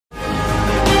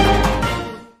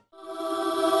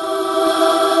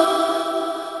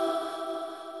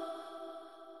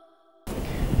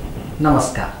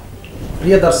नमस्कार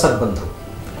प्रिय दर्शक बंधु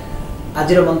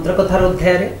आज मंत्र कथार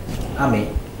अध्याय आम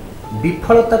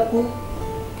विफलता को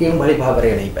क्यों भाई भाव में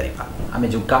एड़े पार आम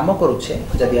जो कम करुचे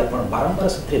जदि आप बारंबार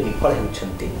से विफल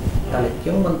होती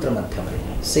क्यों मंत्र माध्यम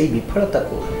से विफलता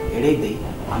को एड़े दे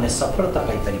आम सफलता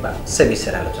पाई से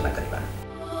विषय आलोचना करवा।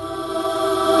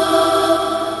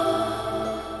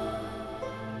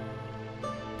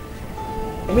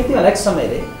 एमती अनेक समय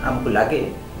आमको लगे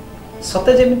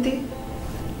सते जमी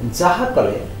जहा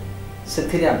कले से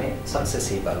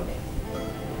सक्सेस हो पारे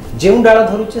जो डाल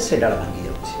धरुचे से डाल भांगी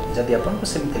जाऊँगी जदि आपको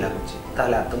सेमती लगुच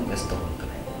ताल आतंक व्यस्त हूँ ना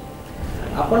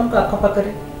आपण आखपाखे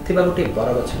गोटे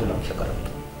बरगछ को लक्ष्य करूँ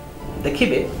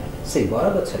देखिए से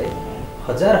बरगछे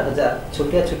हजार हजार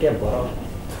छोटिया छोटिया बर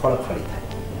फल फली थाए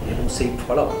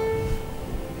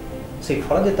से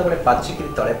फल जिते पाचिक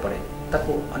तले पड़े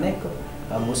ताको अनेक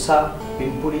मूषा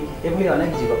पिंपुड़ी एभली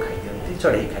अनेक जीव खाई दिखती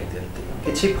चढ़ई खाई दिखती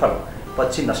किसी फल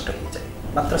पची नष्ट हो जाए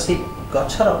मात्र से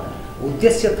गछर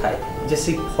उद्देश्य थाए जे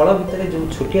से फल भितर जो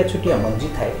छोटिया छोटिया मंजी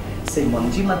थाए से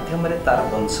मंजी माध्यम तार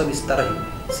वंश विस्तार ही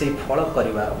से फल कर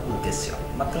उद्देश्य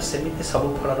मात्र सेमिति सब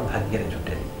फलर भाग्य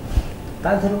जुटे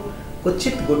ताधर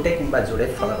क्वचित गोटे कि जोड़े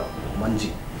फलर मंजी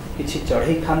किसी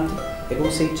चढ़ई खाती एवं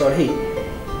से चढ़ई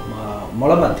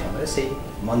मल माध्यम से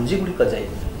मंजी गुड़िक जाए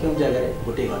क्यों जगह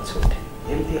गोटे गछ उठे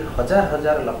एमती हजार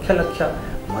हजार लक्ष लक्ष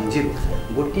मंजी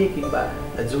गोटे कि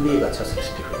जोड़े गछ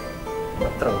सृष्टि हुए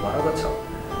मात्र बरगछ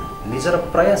निजर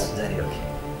प्रयास जारी रखे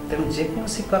तेणु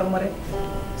जेकोसी कर्म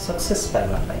सक्सेस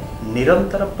पाइबा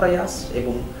निरंतर प्रयास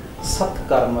एवं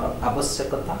सत्कर्मर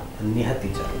आवश्यकता निहाती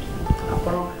जरूरी।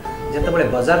 आपण जिते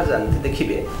बजार जाती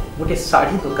देखिए गोटे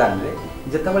शाढ़ी दुकान में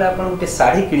जिते आप गोटे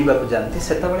शाढ़ी किणवा जाती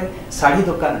से शाढ़ी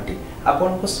दुकान टी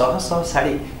आपन को शह शह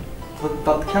शाढ़ी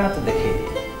तत्क्षणात देखा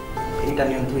दिए यहाँ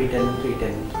नि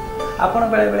आपड़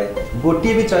बेले बेले गोटे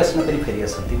भी चॉइस न करी फेरी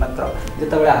आसती मात्र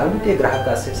जिते आउ गोटे ग्राहक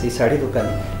आसे से शाढ़ी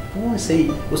दुकानी पुणी से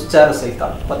उत्साह सहित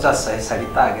 50-100 शाढ़ी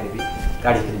ता आगे भी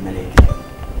काढ़ी मेले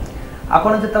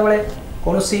आपड़ जिते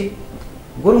कौन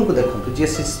गुरु को देखु जी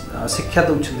शिक्षा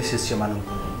दौरान शिष्य मान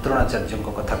द्रोणाचार्य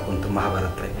कथा कहतु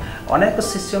महाभारत में अनेक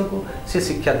शिष्य को सी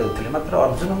शिक्षा देते मात्र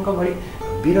अर्जुन भली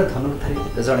वीर धनुर्धारी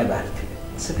जड़े बाहर थे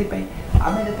से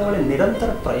आम जो निरंतर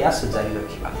प्रयास जारी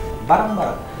रखा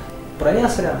बारंबार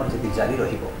प्रयास आम जब जारी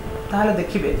रहा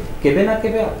देखिए केबे ना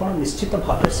केबे आप निश्चित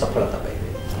भाव सफलता पाइबे।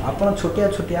 आपड़ छोटिया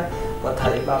छोटिया कथा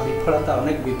विफलता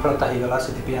अनेक विफलता होगला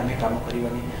से आम कम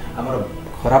करवानी आमर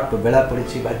खराब बेला पड़ी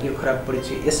भाग्य खराब पड़ी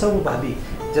एसबू भावी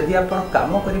जदि आप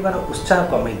कम कर उत्साह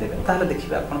कमईदेवे ताल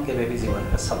देखिए आप जीवन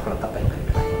में सफलता पाइपर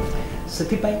से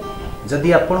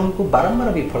जदि आपण को बारंबार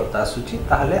विफलता आसूची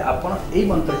ताहले आपण एई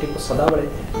मंत्रटी को सदाबले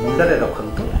मुंडरे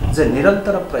रखंतु जे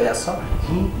निरंतर प्रयास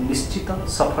ही निश्चित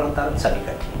सफलतार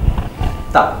चाबिकाठी।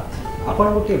 ता आपण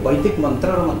गोटे वैदिक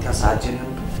मंत्रर मध्य सहाय्य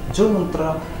नियंतु जो मंत्र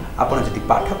आपण जदि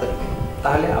पाठ करेंगे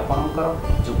ताहले आपणकर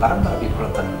जो बारंबार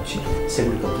विफलता नछि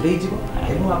सेगुड़िक दूरेई जीव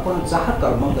एवं आपण जहाँ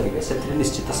कर्म करेंगे से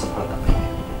निश्चित सफलता पाइबे।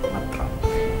 मात्र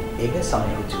एबे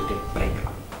समय होछि गोटे break.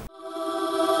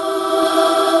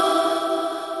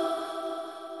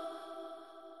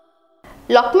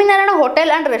 Laxminarayan hotel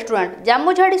and restaurant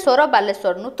जामुझाड़ी सोर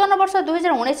बालेश्वर नूतन वर्ष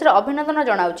 2019 अभिनंदन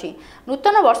जनाऊँगी।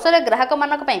 नूतन वर्ष में ग्राहक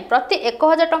मानक प्रति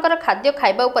 1000 टंकार खाद्य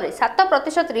खाइबा उपरे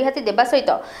 7% रिहाती देवा सहित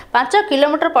 5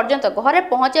 किलोमीटर पर्यंत घरे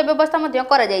पहुँचा व्यवस्था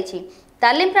कर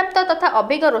तालीम प्राप्त तथा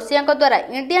अभिज्ञ रोषिया द्वारा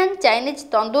इंडियन चाइनीज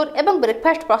तंदूर एवं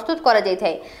ब्रेकफास्ट प्रस्तुत कर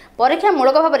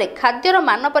परीक्षामूलक भाव में खाद्यर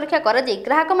मान परीक्षा कर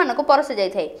ग्राहक मानक परसी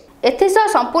जाए। एथिसह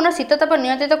संपूर्ण शीतताप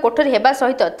नियंत्रित कोठरी हेबा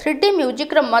सहित 3D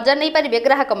म्यूजिक मजा नहीं पारे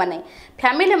ग्राहक माने।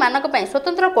 फैमिली मानक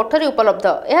स्वतंत्र कोठरी उपलब्ध।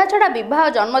 यह छड़ा विवाह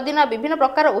जन्मदिन विभिन्न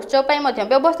प्रकार उत्सव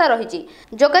व्यवस्था रही।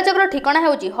 जोगाजोगर ठिकाना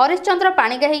हेउची हरिश्चंद्र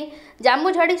पाणीग्राही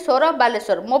जामुझाड़ी सोर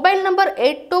बालेश्वर। Mobile number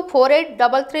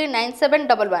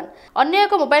 8248339711। अन्य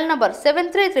एक मोबाइल नंबर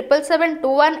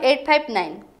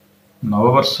 7377721859।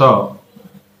 नववर्ष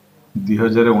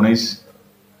 2019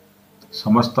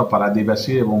 समस्त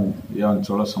पारादीवासी एवं ये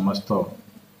अंचल समस्त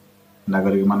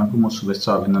नागरिक मानक मु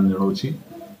शुभेच्छा अभिनंदन जनाऊँगी।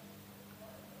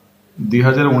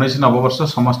 2019 नववर्ष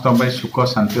समस्त सुख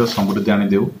शांति और समृद्धि आनी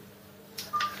देऊ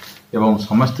एवं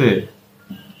समस्ते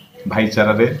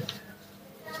भाईचारे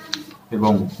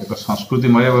एवं एक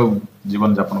संस्कृतिमय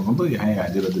जीवन यापन करते यह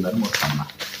आज दिन मोर कामना।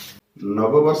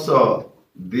 नववर्ष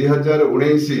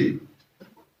 2019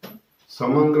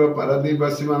 समग्र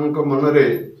पारादीपवासी मान मनरे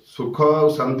सुख और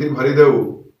शांति भरी देऊ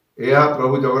यह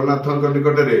प्रभु जगन्नाथ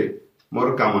निकटरे मोर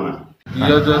कामना।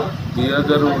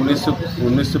 2019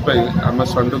 आम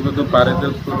संडुकु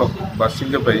पारिवासी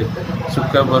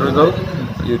सुख भरी दो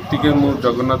ये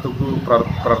जगन्नाथ को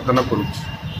प्रार्थना करुच्ची।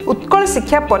 उत्कल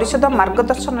शिक्षा परिषद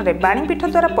मार्गदर्शन में बाणीपीठ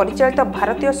द्वारा परिचालित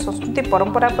भारतीय संस्कृति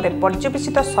परंपरा पर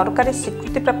पर्यवेसित सरकारी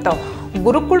स्वीकृतिप्राप्त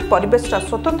गुरुकुल परिवेश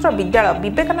स्वतंत्र विद्यालय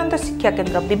विवेकानंद शिक्षा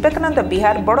केन्द्र विवेकानंद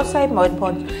विहार बड़साही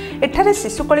मयूरभंज एठारे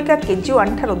शिशुकलिका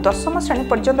KG1 ठारू 10म श्रेणी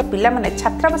पर्यंत पिलामाने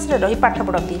छात्रावास रही पाठ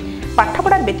पढ़ती।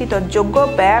 पाठपढ़ा व्यतीत योग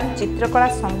व्यायाम चित्रकला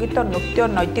संगीत नृत्य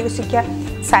नैतिक शिक्षा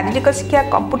शारीरिक शिक्षा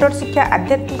कंप्यूटर शिक्षा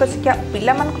आध्यात्मिक शिक्षा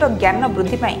पिलामानकर ज्ञान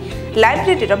वृद्धि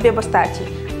लाइब्रेरी व्यवस्था अच्छी।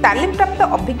 तालीम प्राप्त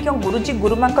अभिज्ञ गुरुजी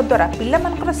गुरुमां द्वारा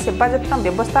पिलामानकर सेवा जत्न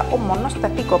व्यवस्था और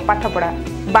मनस्तात्विक पाठपढ़ा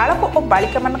बालक और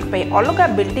बालिका मानक पई अलग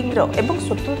बिल्डिंग एवं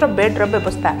स्वतंत्र बेड्र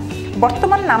व्यवस्था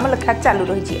वर्तमान नाम लेखा चालू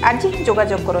रही। आज ही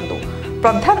जोगाजोग करंतु।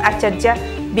 प्रधान आचार्य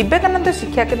विवेकानंद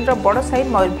शिक्षा केन्द्र बड़साही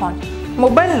मयूरभंज।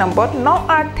 मोबाइल नंबर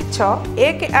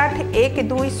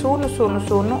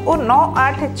 9861812000 और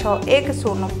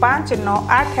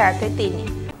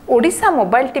 9861059883। ओडिशा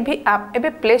मोबाइल टीवी आप एबे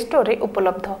प्ले स्टोर रे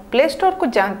उपलब्ध। प्ले स्टोर को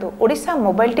जांतु ओडिशा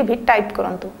मोबाइल टीवी टाइप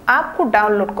करंतु आप को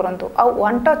डाउनलोड करंतु और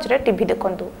वन टच रे टीवी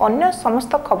देखंतु। अन्य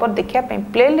समस्त खबर देखिया पे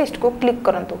प्लेलिस्ट को क्लिक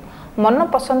करंतु। मन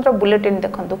पसंद रो बुलेटिन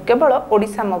देखंतु केवल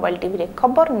ओडिशा मोबाइल टीवी रे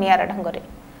खबर नियारा ढंग रे।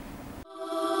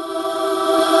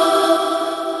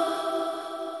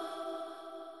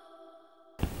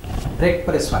 ब्रेक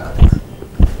पर स्वागत।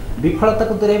 विफलता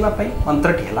को दूरेवा पई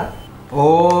मंत्रटी हला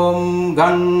ओम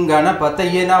गं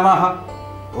गणपतये नमः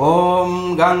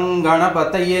ओम गं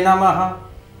गणपतये नमः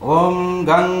ओम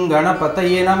गं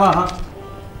गणपतये नमः।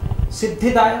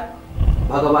 सिद्धिदाय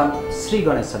भगवान श्री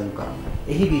गणेशंकर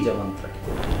यही बीज मंत्र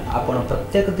आपण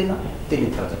प्रत्येक दिन 3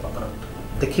 थर जप करंतु।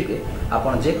 देखिबे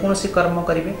आपण जे कोनोसी कर्म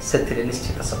करिवे सेथिरे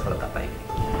निश्चित सफलता पाइबे।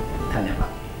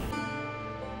 धन्यवाद।